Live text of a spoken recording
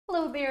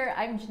Hello there,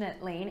 I'm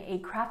Janette Lane, a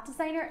craft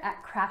designer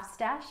at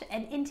CraftStash,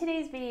 and in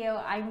today's video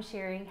I'm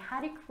sharing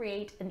how to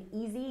create an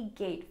easy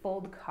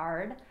gatefold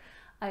card.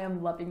 I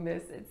am loving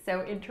this. It's so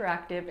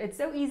interactive, it's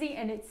so easy,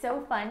 and it's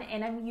so fun,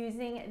 and I'm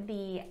using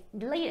the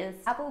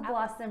latest Apple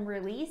Blossom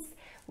release,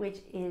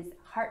 which is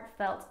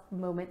Heartfelt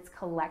Moments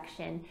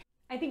Collection.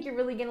 I think you're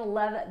really gonna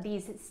love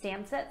these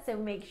stamp sets, so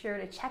make sure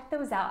to check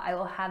those out. I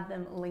will have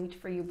them linked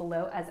for you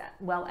below, as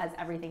well as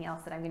everything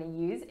else that I'm gonna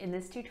use in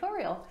this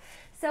tutorial.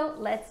 So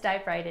let's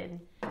dive right in.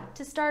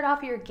 To start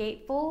off your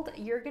gatefold,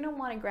 you're gonna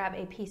wanna grab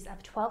a piece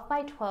of 12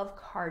 by 12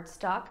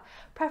 cardstock,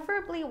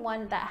 preferably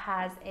one that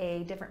has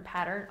a different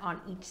pattern on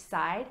each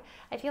side.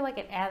 I feel like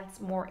it adds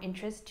more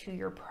interest to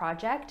your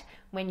project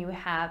when you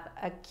have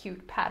a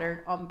cute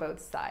pattern on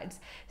both sides.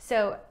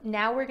 So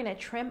now we're gonna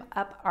trim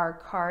up our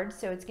card.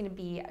 So it's gonna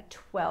be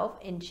 12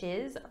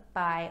 inches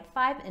by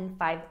 5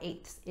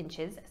 5/8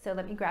 inches. So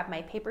let me grab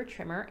my paper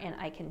trimmer and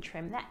I can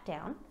trim that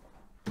down.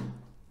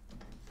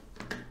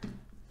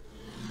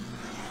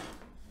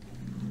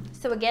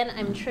 So again,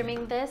 I'm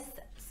trimming this,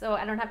 so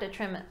I don't have to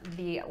trim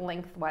the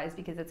lengthwise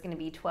because it's gonna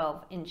be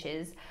 12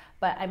 inches,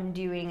 but I'm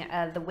doing,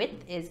 the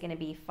width is gonna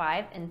be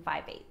 5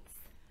 5/8.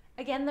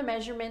 Again, the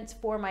measurements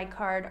for my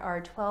card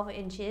are 12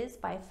 inches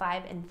by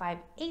 5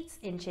 5/8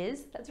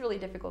 inches. That's really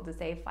difficult to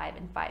say, 5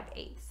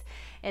 5/8.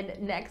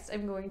 And next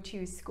I'm going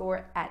to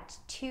score at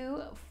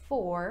 2,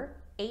 4,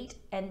 8,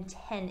 and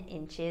 10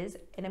 inches.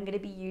 And I'm gonna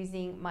be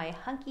using my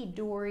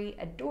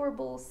Hunkydory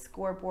adorable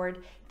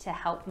scoreboard to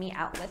help me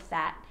out with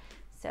that.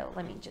 So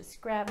let me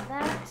just grab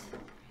that,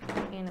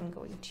 and I'm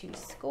going to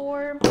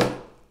score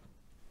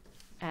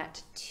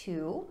at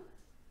 2,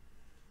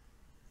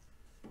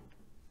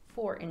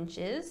 4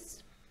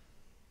 inches,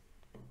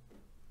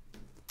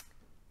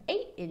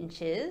 8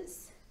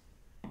 inches,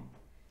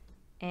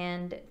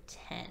 and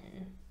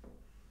 10.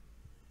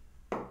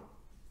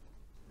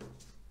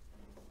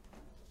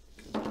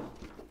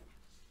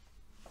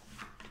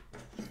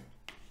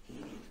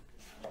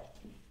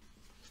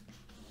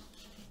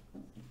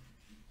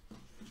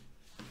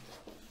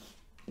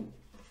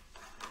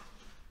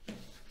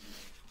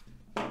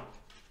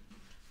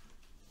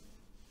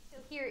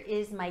 Here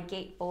is my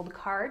gatefold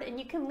card, and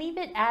you can leave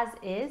it as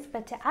is,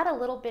 but to add a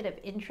little bit of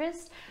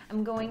interest,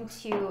 I'm going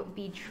to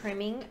be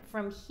trimming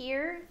from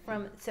here,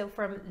 from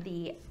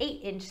the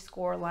 8-inch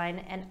score line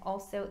and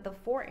also the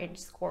 4-inch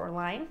score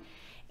line.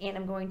 And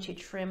I'm going to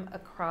trim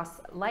across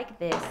like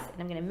this,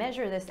 and I'm going to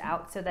measure this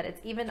out so that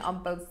it's even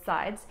on both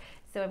sides.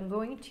 So I'm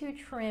going to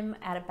trim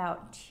at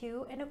about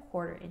 2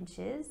 1/4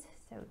 inches,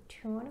 so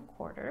 2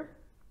 1/4.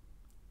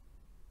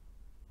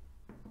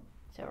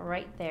 So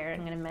right there,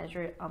 I'm going to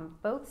measure it on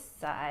both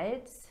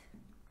sides.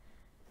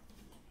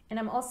 And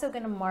I'm also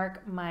going to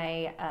mark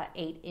my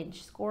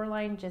 8-inch score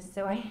line just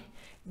so I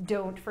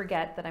don't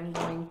forget that I'm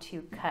going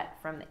to cut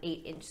from the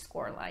 8-inch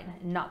score line,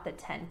 not the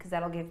 10, because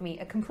that'll give me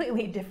a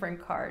completely different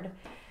card.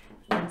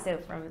 And so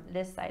from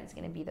this side, it's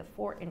going to be the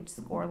 4-inch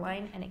score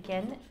line. And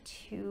again,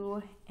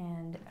 2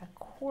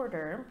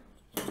 1/4.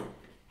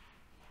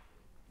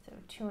 So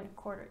 2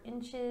 1/4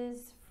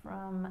 inches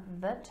from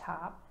the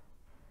top.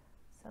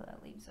 So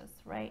that leaves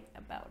us right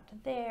about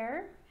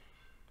there.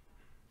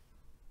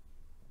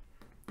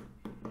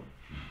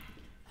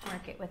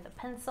 Mark it with a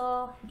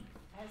pencil.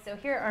 So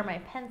here are my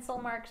pencil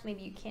marks.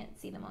 Maybe you can't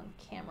see them on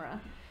camera.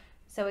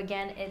 So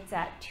again, it's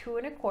at 2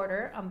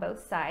 1/4 on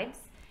both sides,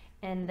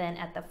 and then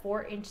at the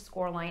 4-inch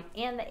score line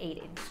and the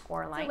 8-inch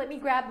score line. So let me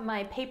grab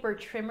my paper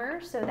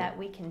trimmer so that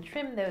we can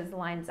trim those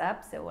lines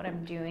up. So what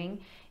I'm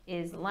doing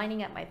is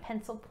lining up my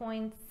pencil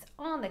points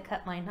on the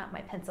cut line, not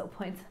my pencil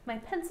points, my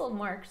pencil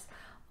marks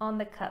on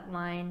the cut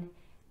line,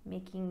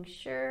 making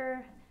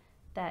sure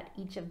that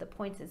each of the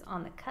points is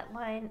on the cut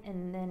line,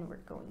 and then we're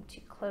going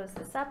to close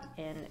this up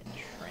and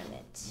trim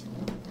it.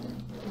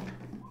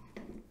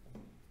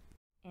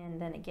 And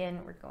then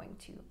again, we're going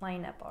to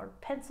line up our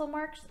pencil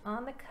marks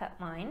on the cut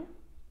line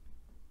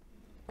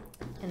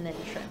and then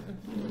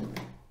trim.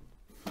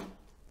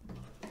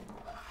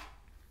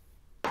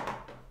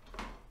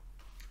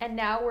 And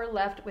now we're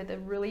left with a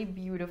really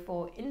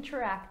beautiful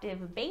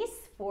interactive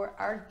base for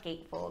our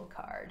gatefold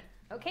card.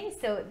 Okay,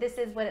 so this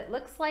is what it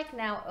looks like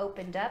now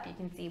opened up. You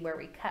can see where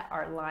we cut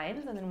our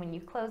lines, and then when you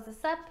close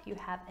this up, you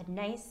have a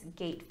nice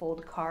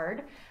gatefold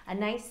card, a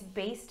nice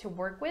base to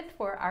work with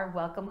for our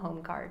welcome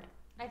home card.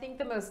 I think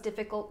the most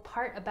difficult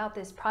part about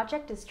this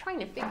project is trying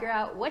to figure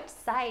out which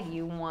side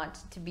you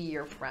want to be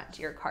your front,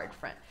 your card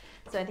front.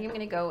 So I think I'm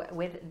gonna go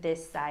with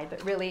this side,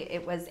 but really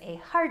it was a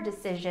hard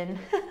decision.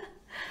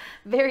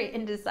 Very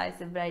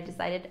indecisive, but I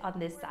decided on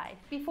this side.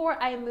 Before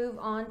I move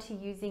on to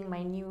using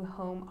my new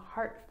home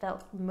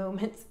Heartfelt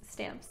Moments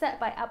stamp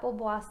set by Apple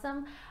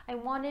Blossom, I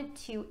wanted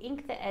to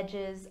ink the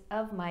edges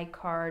of my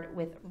card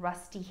with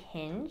Rusty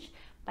Hinge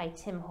by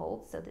Tim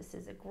Holtz. So this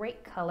is a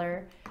great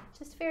color,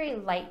 just very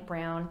light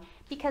brown,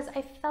 because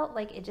I felt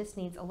like it just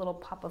needs a little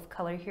pop of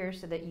color here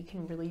so that you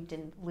can really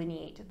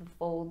delineate the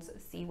folds,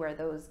 see where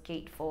those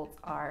gate folds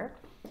are.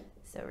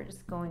 So we're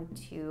just going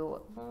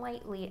to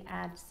lightly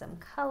add some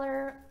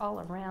color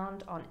all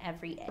around on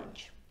every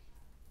edge.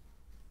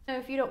 Now,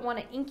 if you don't want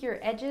to ink your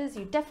edges,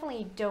 you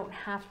definitely don't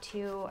have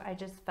to. I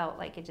just felt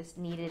like it just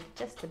needed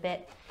just a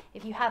bit.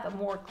 If you have a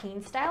more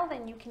clean style,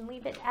 then you can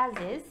leave it as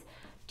is.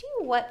 Do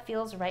what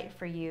feels right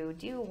for you.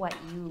 Do what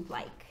you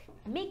like.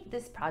 Make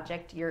this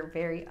project your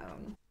very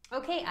own.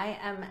 Okay, I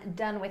am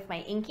done with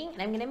my inking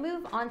and I'm going to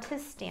move on to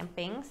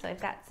stamping. So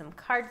I've got some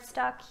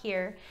cardstock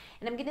here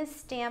and I'm going to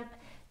stamp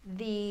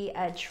the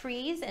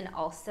trees and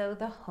also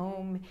the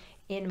home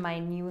in my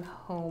new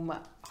home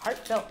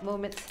Heartfelt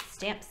Moments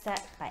stamp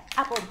set by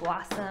Apple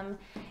Blossom.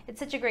 It's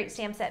such a great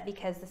stamp set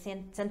because the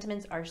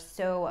sentiments are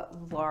so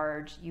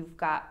large. You've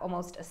got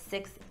almost a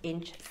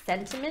 6-inch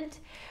sentiment,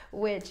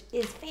 which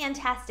is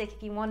fantastic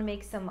if you want to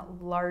make some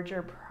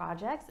larger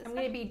projects. I'm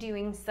going to be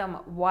doing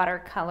some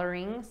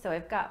watercoloring. So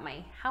I've got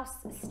my house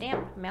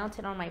stamp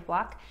mounted on my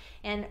block,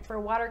 and for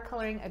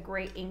watercoloring, a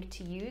great ink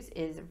to use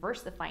is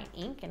VersaFine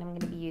ink, and I'm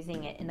going to be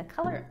using it in the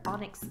color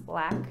Onyx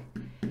Black.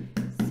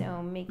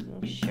 So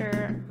making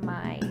sure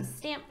my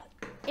stamp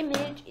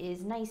image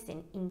is nice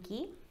and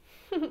inky.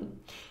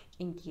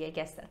 Inky, I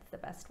guess that's the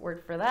best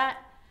word for that.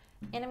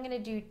 And I'm going to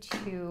do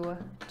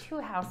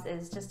two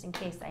houses just in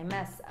case I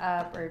mess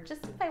up, or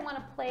just if I want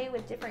to play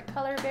with different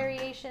color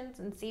variations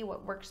and see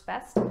what works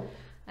best.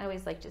 I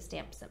always like to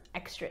stamp some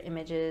extra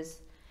images,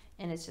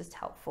 and it's just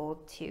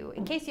helpful to,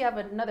 in case you have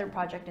another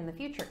project in the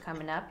future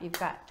coming up, you've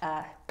got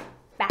a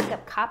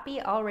backup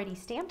copy already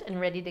stamped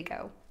and ready to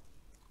go.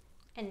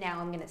 And now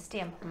I'm going to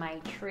stamp my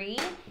tree,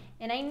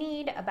 and I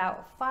need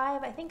about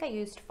 5. I think I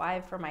used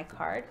 5 for my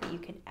card, but you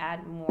can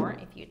add more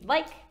if you'd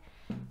like.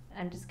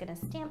 I'm just going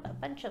to stamp a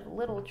bunch of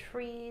little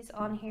trees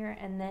on here,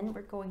 and then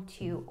we're going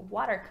to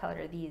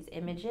watercolor these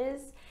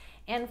images.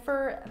 And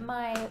for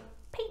my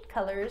paint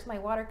colors, my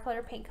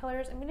watercolor paint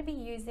colors, I'm going to be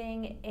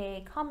using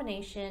a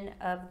combination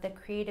of the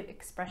Creative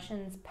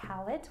Expressions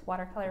palette,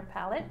 watercolor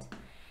palette,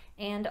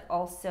 and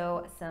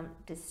also some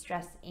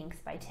Distress inks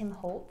by Tim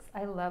Holtz.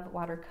 I love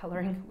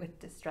watercoloring with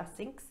Distress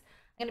inks.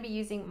 I'm going to be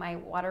using my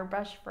water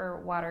brush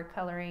for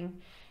watercoloring,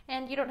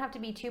 and you don't have to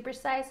be too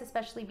precise,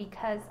 especially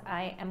because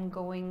I am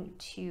going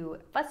to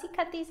fussy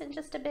cut these in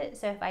just a bit,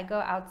 so if I go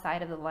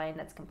outside of the line,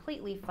 that's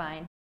completely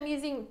fine. I'm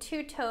using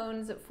 2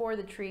 tones for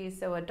the trees,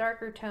 so a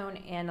darker tone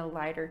and a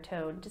lighter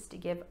tone, just to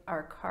give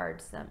our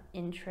card some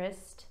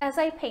interest. As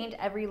I paint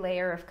every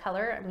layer of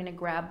color, I'm going to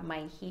grab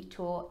my heat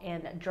tool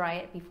and dry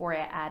it before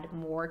I add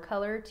more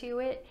color to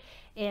it.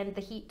 And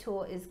the heat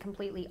tool is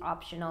completely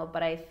optional,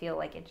 but I feel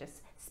like it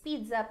just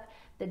speeds up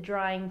the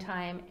drying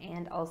time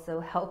and also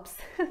helps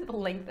the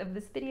length of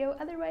this video.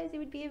 Otherwise, it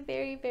would be a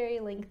very, very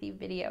lengthy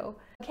video.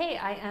 Okay,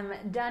 I am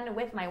done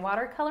with my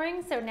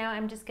watercoloring, so now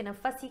I'm just gonna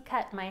fussy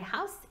cut my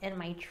house and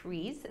my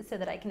trees so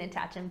that I can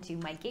attach them to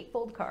my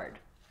Gatefold card.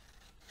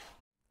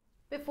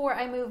 Before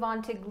I move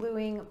on to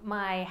gluing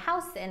my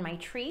house and my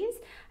trees,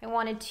 I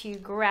wanted to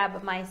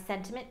grab my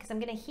sentiment because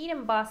I'm going to heat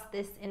emboss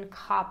this in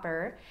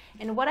copper.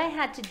 And what I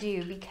had to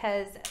do,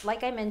 because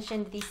like I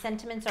mentioned, these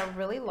sentiments are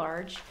really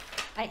large,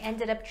 I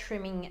ended up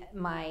trimming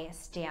my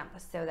stamp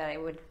so that I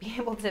would be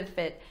able to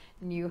fit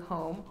New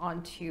Home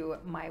onto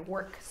my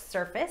work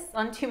surface,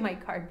 onto my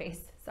card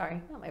base.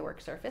 Sorry, not my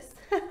work surface.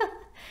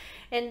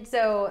 And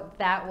so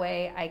that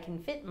way I can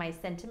fit my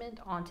sentiment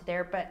onto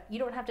there, but you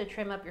don't have to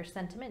trim up your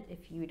sentiment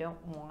if you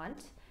don't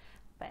want.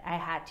 But I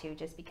had to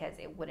just because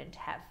it wouldn't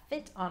have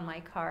fit on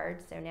my card.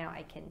 So now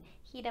I can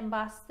heat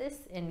emboss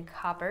this in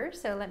copper.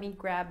 So let me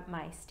grab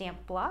my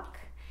stamp block,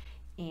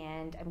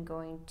 and I'm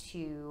going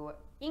to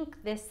ink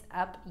this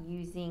up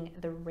using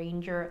the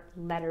Ranger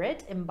Letter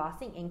It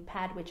embossing ink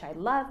pad, which I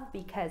love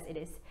because it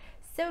is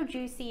so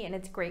juicy and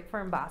it's great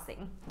for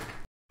embossing.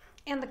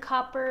 And the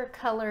copper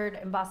colored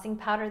embossing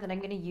powder that I'm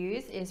going to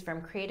use is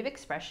from Creative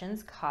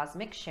Expressions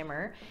Cosmic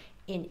Shimmer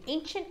in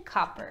Ancient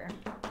Copper.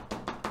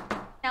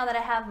 Now that I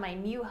have my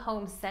New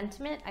Home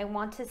sentiment, I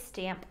want to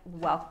stamp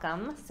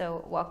Welcome.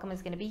 So Welcome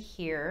is going to be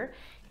here,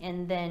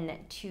 and then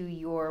To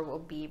Your will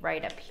be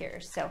right up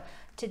here. So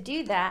to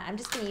do that, I'm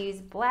just going to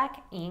use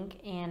black ink,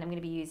 and I'm going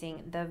to be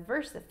using the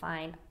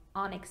VersaFine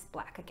Onyx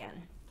Black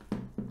again.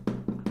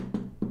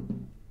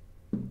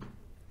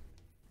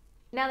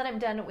 Now that I'm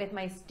done with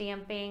my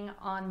stamping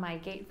on my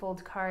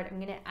Gatefold card, I'm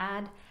going to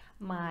add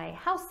my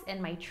house and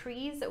my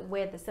trees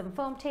with some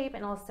foam tape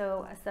and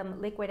also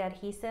some liquid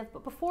adhesive.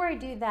 But before I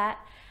do that,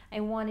 I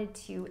wanted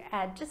to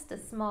add just a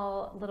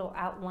small little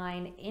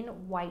outline in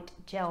white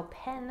gel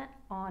pen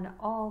on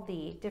all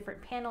the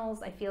different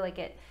panels. I feel like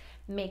it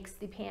makes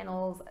the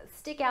panels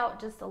stick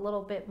out just a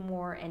little bit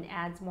more and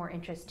adds more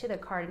interest to the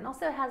card, and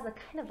also has a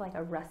kind of like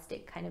a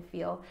rustic kind of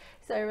feel.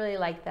 So I really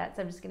like that.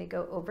 So I'm just going to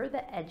go over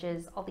the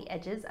edges, all the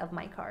edges of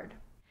my card.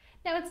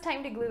 Now it's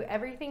time to glue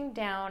everything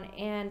down,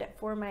 and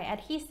for my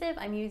adhesive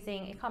I'm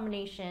using a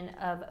combination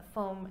of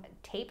foam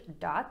tape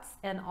dots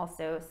and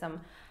also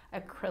some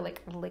acrylic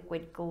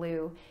liquid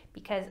glue,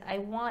 because I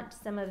want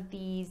some of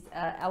these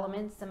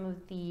elements, some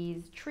of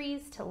these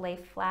trees to lay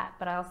flat,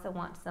 but I also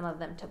want some of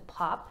them to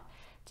pop,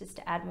 just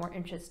to add more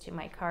interest to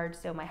my card.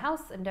 So my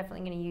house, I'm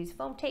definitely going to use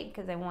foam tape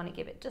because I want to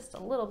give it just a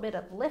little bit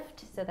of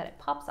lift so that it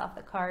pops off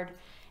the card.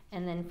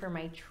 And then for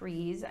my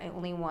trees, I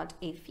only want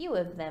a few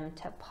of them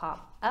to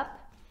pop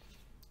up.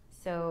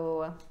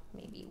 So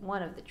maybe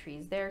one of the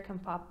trees there can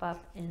pop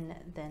up, and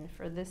then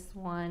for this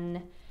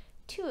one,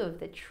 2 of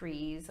the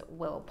trees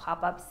will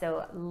pop up.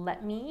 So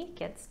let me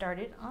get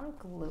started on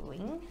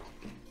gluing.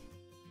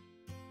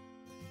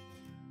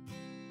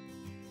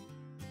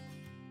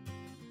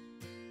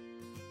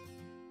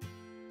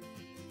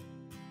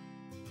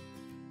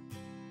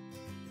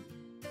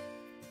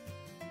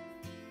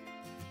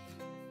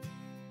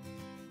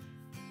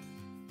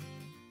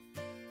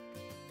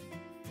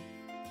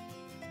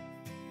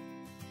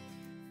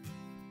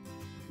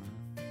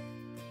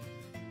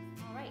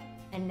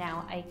 And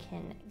now I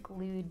can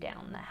glue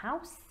down the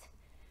house,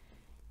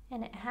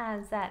 and it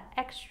has that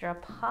extra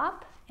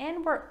pop,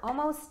 and we're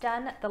almost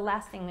done. The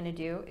last thing I'm going to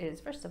do is,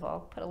 first of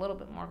all, put a little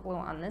bit more glue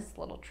on this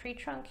little tree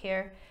trunk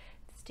here.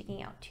 It's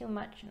sticking out too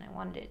much and I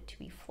wanted it to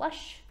be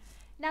flush.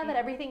 Now that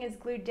everything is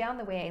glued down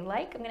the way I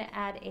like, I'm going to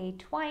add a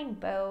twine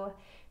bow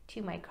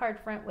to my card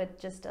front with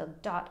just a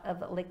dot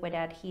of liquid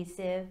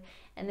adhesive,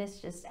 and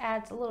this just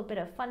adds a little bit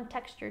of fun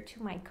texture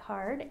to my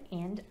card,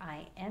 and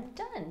I am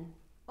done.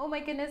 Oh my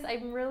goodness,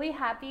 I'm really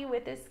happy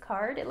with this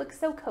card. It looks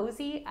so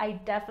cozy. I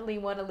definitely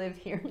want to live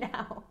here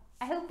now.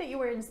 I hope that you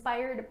were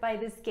inspired by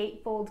this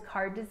Gatefold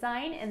card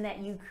design and that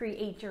you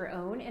create your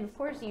own. And of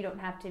course, you don't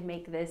have to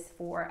make this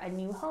for a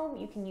new home.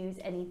 You can use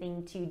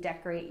anything to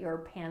decorate your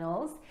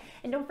panels.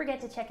 And don't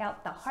forget to check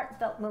out the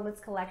Heartfelt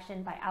Moments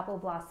Collection by Apple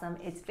Blossom.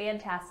 It's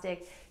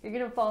fantastic. You're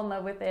gonna fall in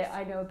love with it.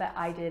 I know that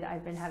I did.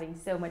 I've been having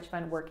so much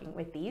fun working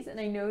with these, and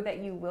I know that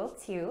you will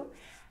too.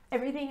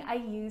 Everything I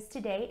use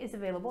today is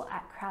available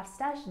at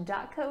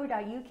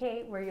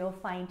craftstash.co.uk, where you'll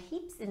find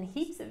heaps and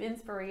heaps of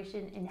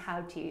inspiration and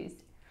how-tos.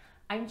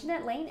 I'm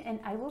Janette Lane,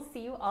 and I will see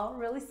you all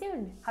really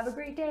soon. Have a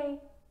great day.